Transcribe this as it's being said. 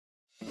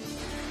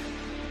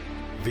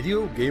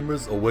Video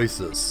Gamers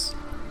Oasis.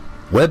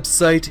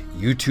 Website,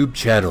 YouTube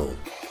channel.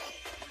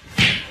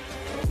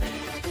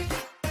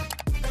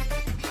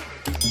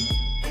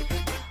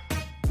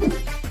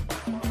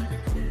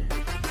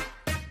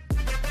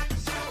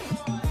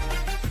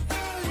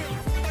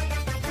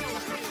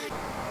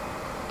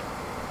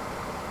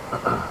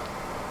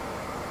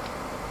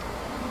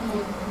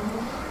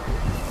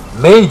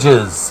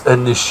 Mage's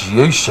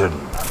Initiation.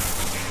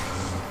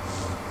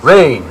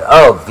 Reign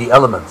of the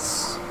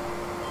Elements.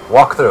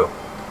 Walkthrough.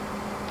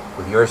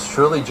 With yours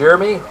truly,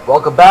 Jeremy.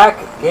 Welcome back,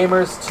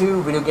 gamers,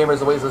 to Video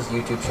Gamers Oasis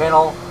YouTube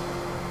channel.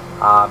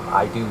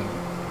 I do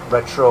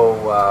retro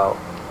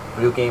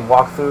video game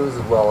walkthroughs,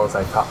 as well as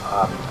I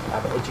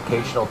have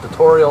educational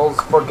tutorials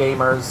for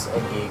gamers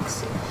and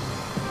geeks,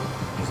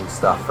 and using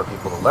stuff for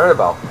people to learn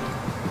about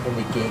in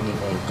the gaming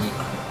and geek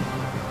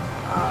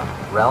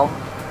realm.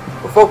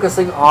 We're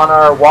focusing on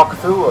our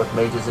walkthrough of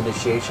Mage's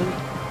Initiation.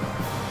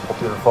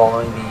 Hope you've been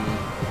following the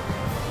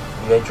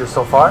adventure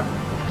so far.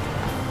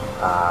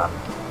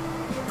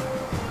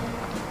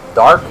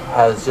 Dark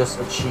has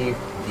just achieved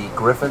the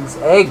Griffin's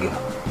Egg.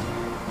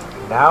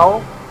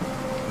 Now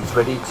he's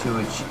ready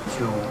to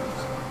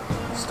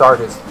start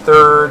his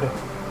third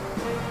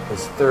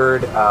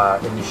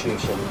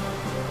initiation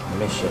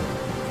mission.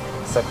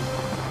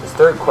 His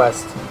third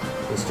quest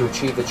is to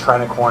achieve the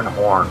Trinicorn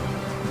Horn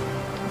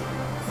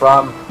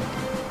from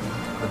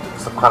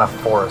some kind of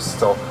forest.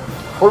 So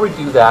before we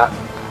do that,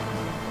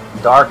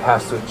 Dark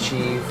has to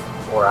achieve,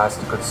 or has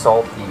to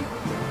consult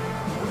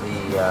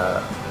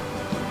the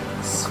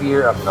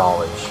sphere of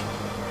knowledge.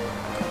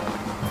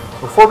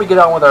 Before we get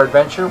on with our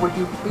adventure, would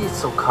you be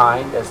so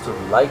kind as to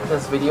like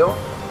this video,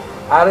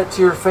 add it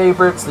to your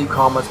favorites, leave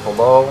comments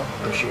below.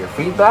 Appreciate your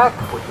feedback,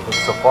 what you think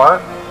so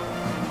far.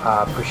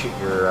 Appreciate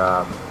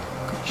your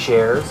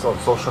shares on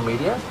social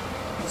media.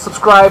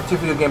 Subscribe to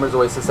Video Gamers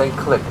Oasis and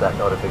click that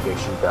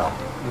notification bell.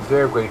 I'd be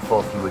very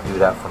grateful if you would do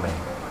that for me.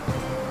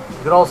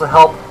 You can also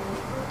help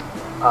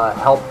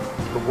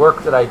the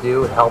work that I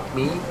do, and help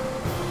me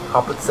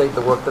compensate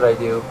the work that I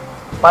do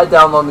by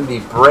downloading the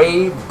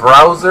Brew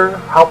browser.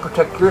 Help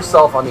protect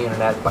yourself on the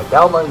internet by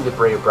downloading the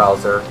Brew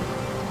browser.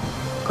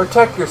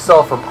 Protect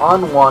yourself from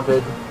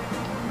unwanted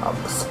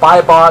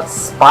spy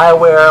bots,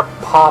 spyware,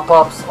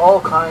 pop-ups,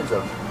 all kinds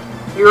of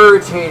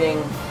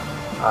irritating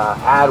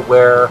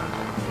adware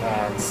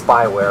and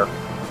spyware.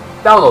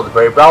 Download the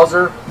Brew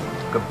browser.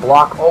 You can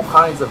block all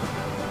kinds of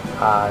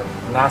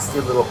nasty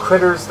little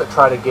critters that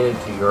try to get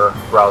into your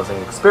browsing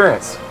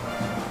experience.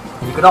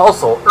 You can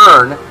also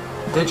earn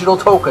digital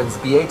tokens,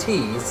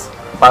 BATs,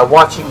 by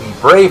watching the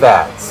Brave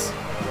ads.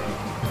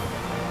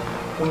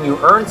 When you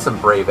earn some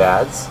Brave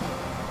ads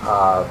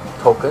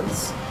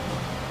tokens,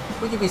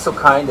 would you be so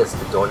kind as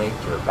to donate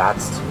your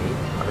bats to me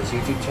on this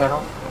YouTube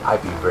channel?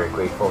 I'd be very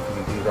grateful if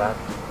you do that.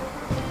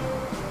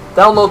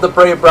 Download the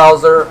Brave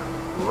browser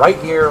right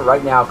here,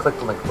 right now. Click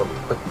the link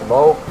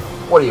below.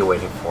 What are you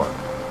waiting for?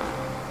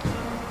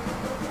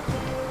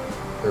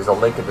 There's a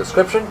link in the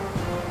description.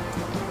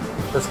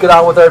 Let's get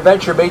on with our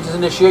adventure, Mage's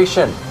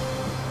Initiation.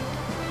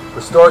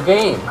 Restore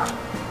game.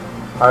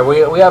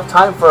 Alright, we have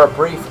time for a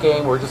brief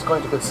game. We're just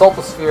going to consult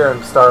the sphere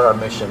and start our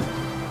mission.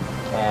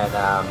 And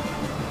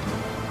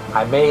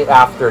I may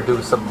have to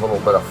do some little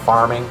bit of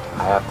farming.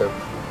 I have to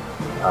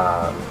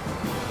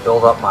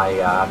build up my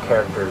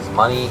character's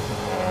money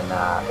and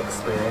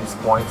experience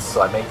points.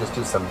 So I may just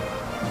do some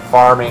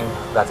farming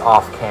that's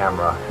off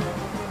camera.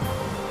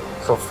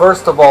 So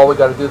first of all, we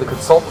got to do the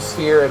consult the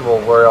sphere, and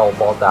we'll worry all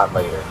about that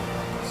later.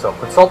 So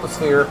consult the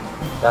sphere.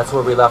 That's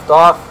where we left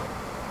off.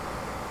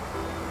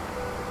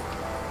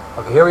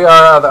 Okay, here we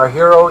are. Our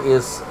hero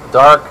is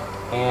Dark,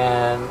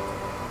 and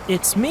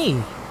it's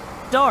me,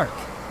 Dark.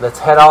 Let's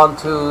head on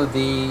to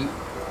the.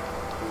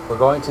 We're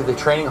going to the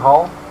training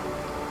hall.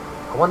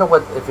 I wonder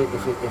what if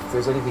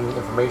there's any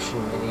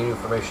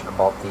information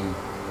about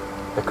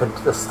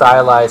the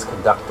stylized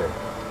conductor.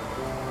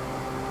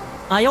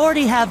 I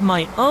already have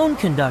my own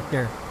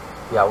conductor.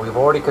 Yeah, we've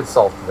already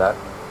consulted that.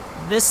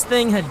 This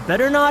thing had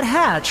better not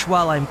hatch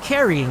while I'm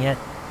carrying it.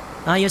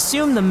 I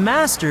assume the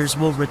masters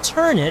will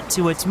return it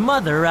to its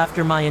mother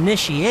after my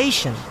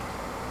initiation.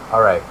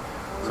 Alright,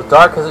 so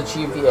Dark has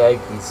achieved the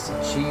egg. He's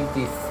achieved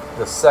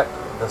the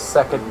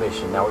second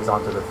mission. Now he's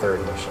on to the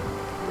third mission.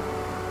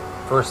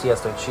 First he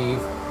has to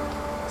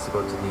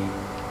go to the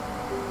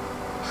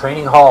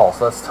training hall.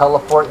 So let's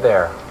teleport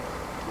there.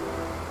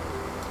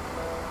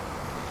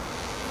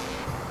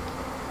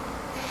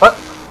 What?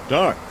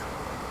 Dark,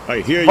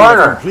 I hear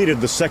Varner. You have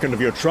completed the second of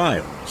your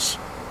trials.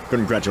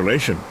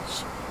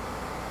 Congratulations.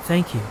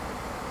 Thank you.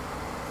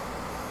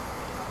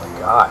 Oh my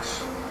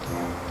gosh.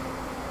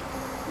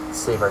 Let's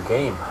save our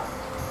game.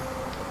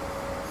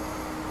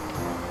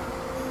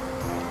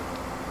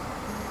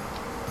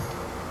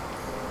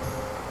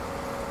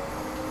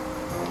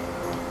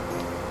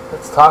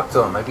 Let's talk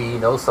to him. Maybe he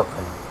knows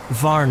something.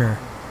 Varner,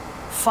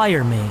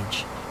 Fire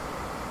Mage.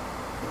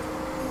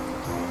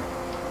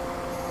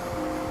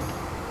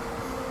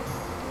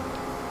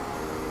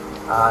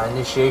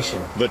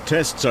 Initiation. The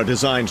tests are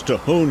designed to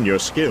hone your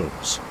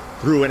skills.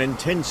 through an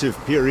intensive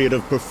period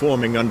of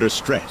performing under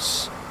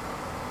stress.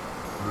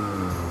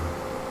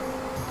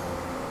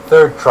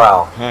 Third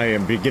trial. I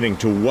am beginning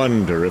to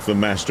wonder if the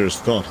Masters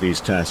thought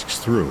these tasks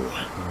through.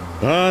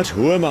 But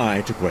who am I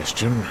to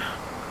question?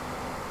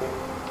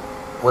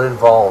 What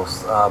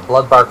involves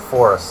Bloodbark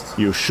Forest.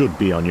 You should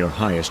be on your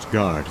highest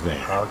guard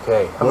there.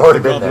 Okay, I've What already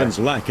the been there. goblins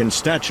lack in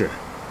stature,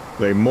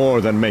 they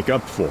more than make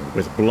up for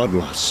with They're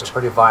bloodlust.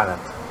 pretty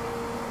violent.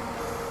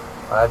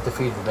 I've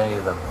defeated many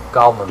of them.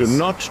 Goblins. Do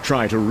not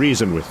try to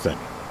reason with them.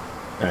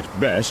 At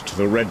best,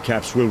 the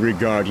Redcaps will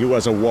regard you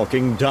as a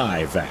walking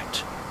dye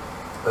vat.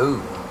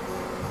 Ooh.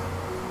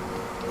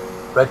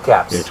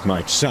 Redcaps. It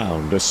might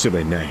sound a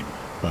silly name,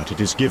 but it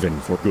is given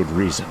for good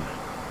reason,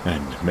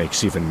 and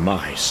makes even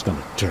my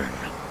stomach turn.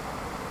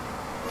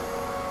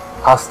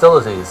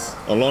 Hostilities.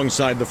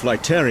 Alongside the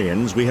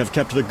Flightarians, we have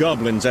kept the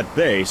goblins at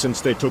bay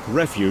since they took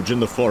refuge in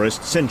the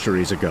forest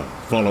centuries ago,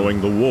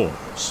 following the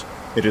wars.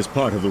 It is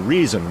part of the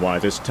reason why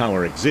this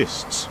tower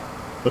exists.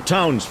 The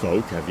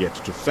townsfolk have yet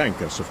to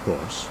thank us, of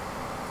course.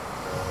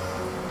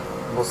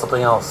 Well,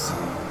 something else.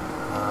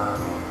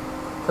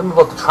 Tell me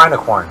about the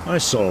Trinocorn. I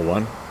saw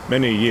one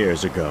many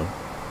years ago.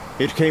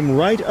 It came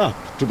right up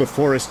to the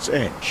forest's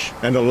edge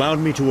and allowed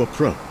me to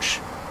approach.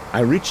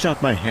 I reached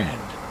out my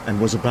hand and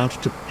was about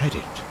to pet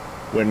it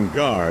when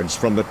guards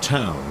from the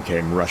town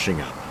came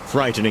rushing up,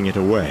 frightening it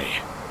away.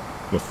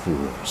 The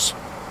fools.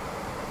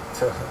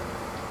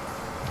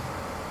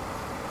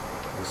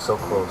 You're so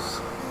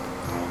close.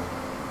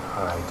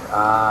 Alright,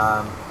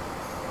 I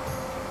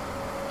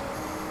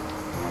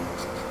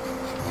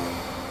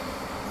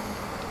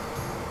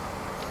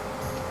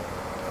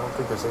don't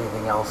think there's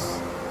anything else.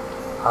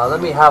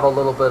 Let me have a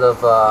little bit of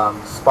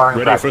sparring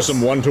Ready practice. for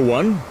some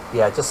one-to-one?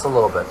 Yeah, just a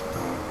little bit.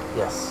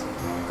 Yes.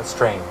 Let's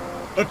train.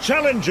 A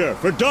challenger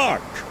for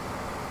Dark!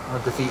 I'm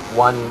gonna defeat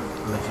one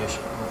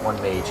magician,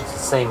 one mage. It's the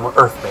same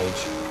Earth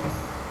mage.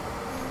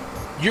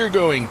 You're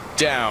going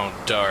down,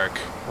 Dark.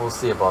 We'll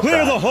see about Clear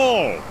that. the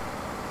hall!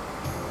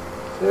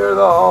 Clear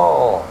the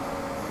hall!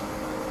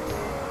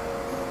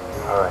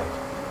 Alright.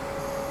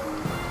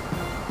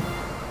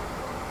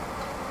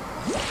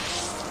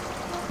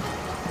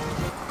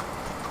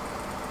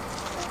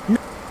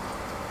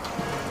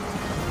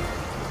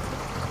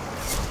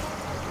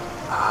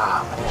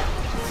 Ah, man.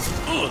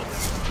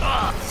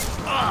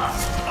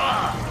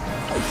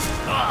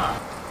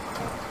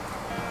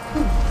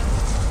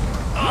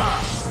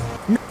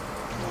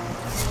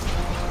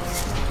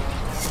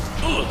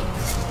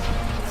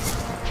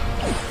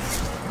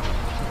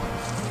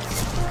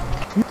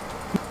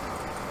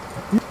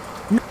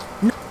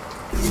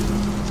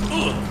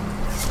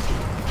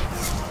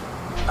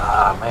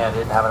 Ah, man,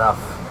 didn't have enough.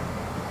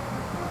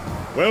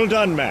 Well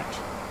done, Matt.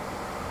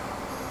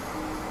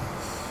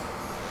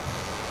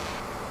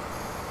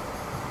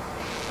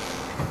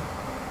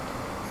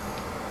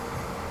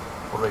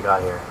 What do we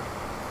got here?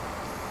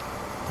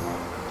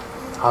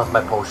 How's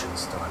my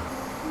potions doing?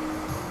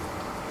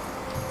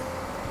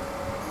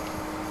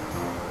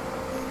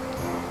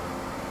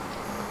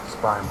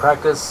 Sparring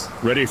practice.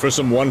 Ready for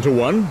some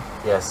one-to-one?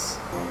 Yes.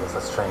 Yes,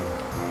 let's train.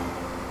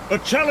 A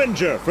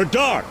challenger for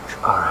Dark!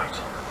 Alright,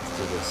 let's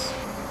do this.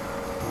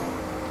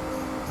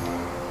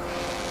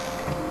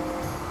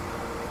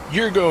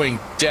 You're going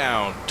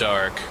down,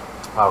 Dark.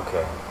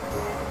 Okay.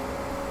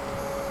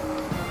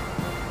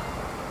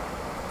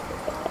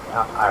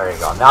 There you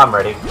go. Now I'm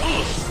ready.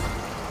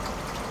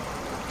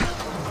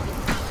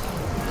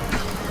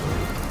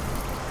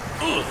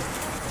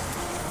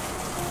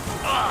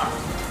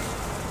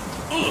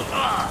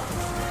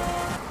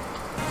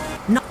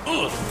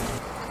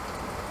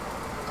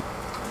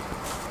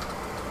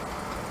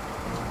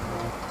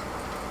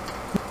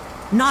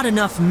 Not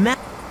enough ma-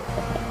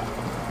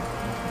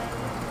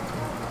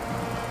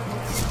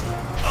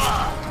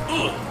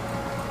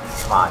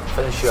 Come on,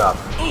 finish you up.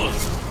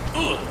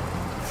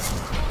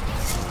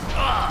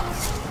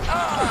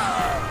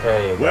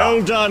 There you go.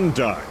 Well done,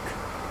 Dark.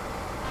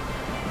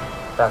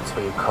 That's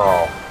what you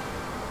call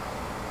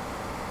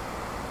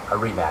a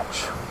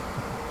rematch.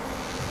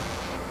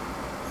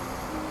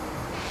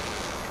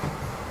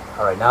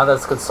 Alright, now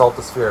let's consult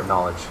the Sphere of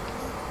Knowledge.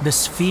 The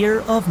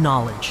Sphere of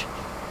Knowledge.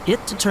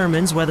 It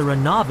determines whether a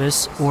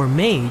novice or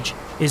mage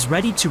is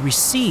ready to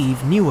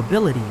receive new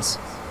abilities.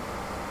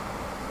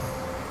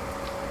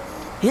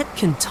 It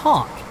can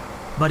talk,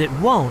 but it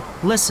won't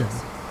listen.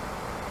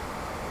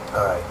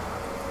 Alright.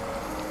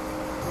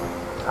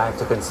 Time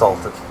to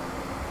consult it.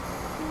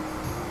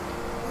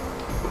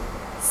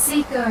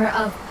 Seeker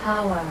of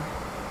power,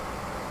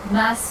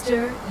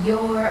 master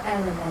your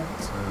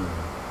element.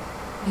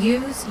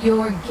 Use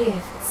your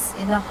gifts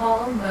in the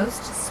hall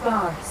most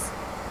sparse.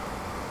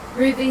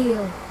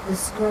 Reveal the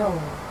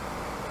scroll.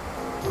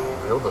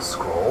 Reveal the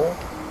scroll?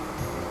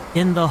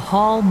 In the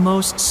hall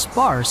most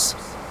sparse,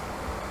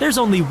 there's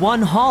only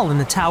one hall in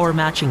the tower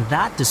matching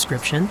that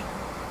description.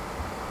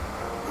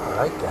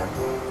 Alright then.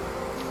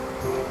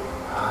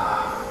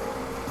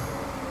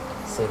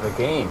 Save a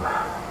game.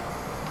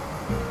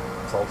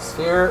 Consult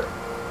Sphere.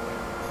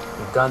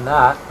 We've done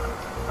that.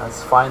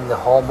 Let's find the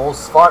hall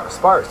most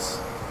sparse.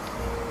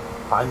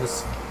 Find the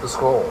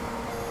scroll.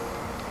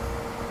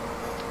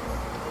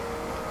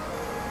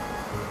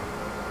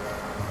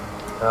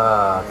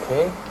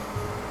 Okay.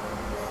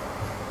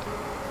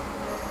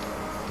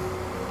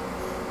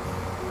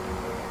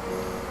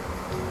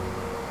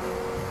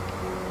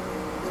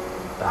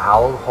 The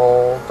Hallowed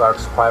Hall,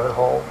 Dark's Private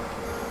Hall,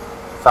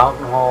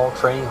 Fountain Hall,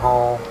 Training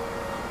Hall,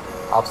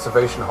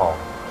 Observation Hall.